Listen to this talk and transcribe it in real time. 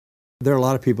There are a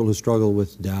lot of people who struggle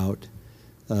with doubt.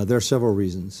 There are several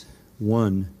reasons.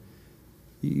 One,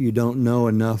 you don't know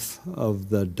enough of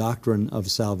the doctrine of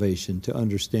salvation to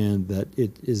understand that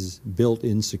it is built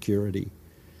in security.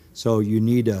 So you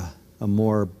need a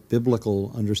more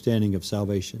biblical understanding of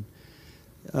salvation.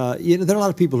 There are a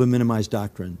lot of people who minimize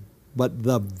doctrine, but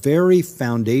the very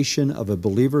foundation of a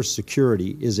believer's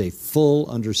security is a full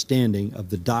understanding of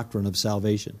the doctrine of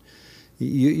salvation.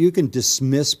 You can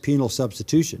dismiss penal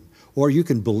substitution, or you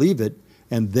can believe it,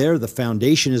 and there the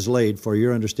foundation is laid for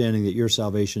your understanding that your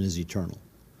salvation is eternal.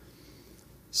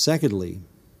 Secondly,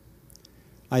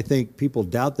 I think people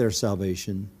doubt their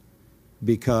salvation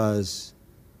because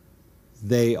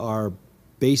they are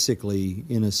basically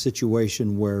in a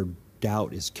situation where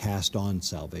doubt is cast on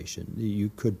salvation.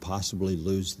 You could possibly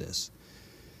lose this.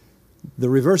 The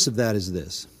reverse of that is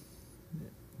this.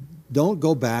 Don't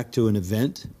go back to an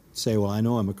event, say, well, I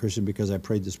know I'm a Christian because I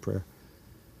prayed this prayer.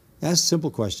 Ask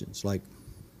simple questions like,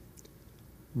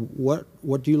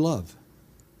 what do you love?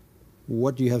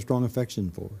 What do you have strong affection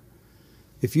for?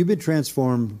 If you've been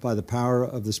transformed by the power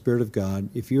of the Spirit of God,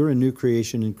 if you're a new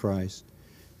creation in Christ,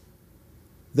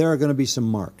 there are going to be some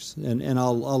marks. And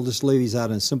I'll just lay these out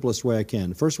in the simplest way I can.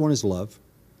 The first one is love.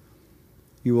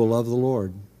 You will love the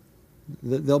Lord.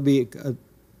 There'll be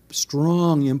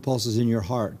strong impulses in your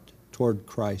heart toward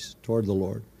Christ, toward the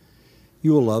Lord.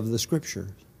 You will love the Scripture.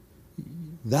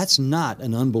 That's not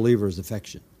an unbeliever's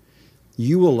affection.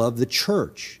 You will love the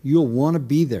church. You'll want to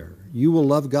be there. You will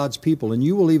love God's people, and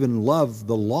you will even love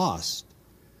the lost.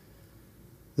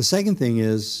 The second thing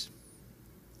is,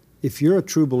 if you're a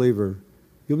true believer,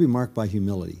 you'll be marked by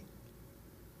humility.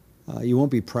 You won't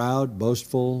be proud,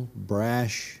 boastful,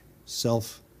 brash,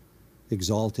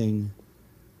 self-exalting.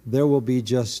 There will be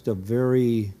just a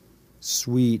very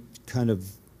sweet kind of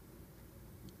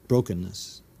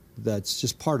brokenness that's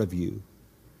just part of you.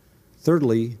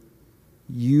 Thirdly,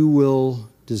 you will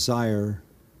desire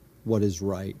what is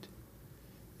right.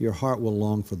 Your heart will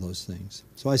long for those things.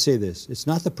 So I say this, it's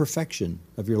not the perfection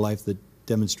of your life that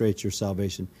demonstrates your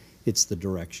salvation, it's the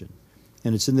direction.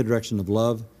 And it's in the direction of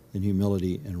love and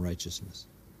humility and righteousness.